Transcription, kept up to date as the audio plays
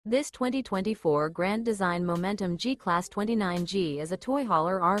This 2024 Grand Design Momentum G-Class 29G is a toy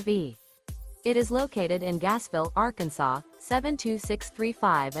hauler RV. It is located in Gassville, Arkansas,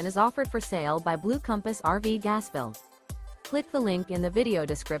 72635 and is offered for sale by Blue Compass RV Gassville. Click the link in the video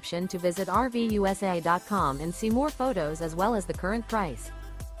description to visit RVUSA.com and see more photos as well as the current price.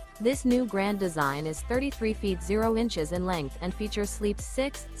 This new Grand Design is 33 feet 0 inches in length and features sleeps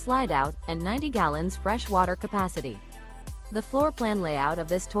 6, slide-out, and 90 gallons fresh water capacity. The floor plan layout of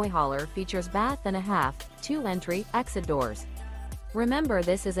this toy hauler features bath and a half, 2 entry, exit doors. Remember,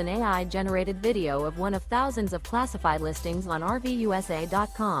 this is an AI-generated video of one of thousands of classified listings on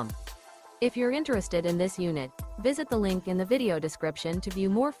RVUSA.com. If you're interested in this unit, visit the link in the video description to view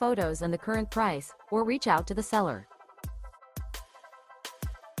more photos and the current price, or reach out to the seller.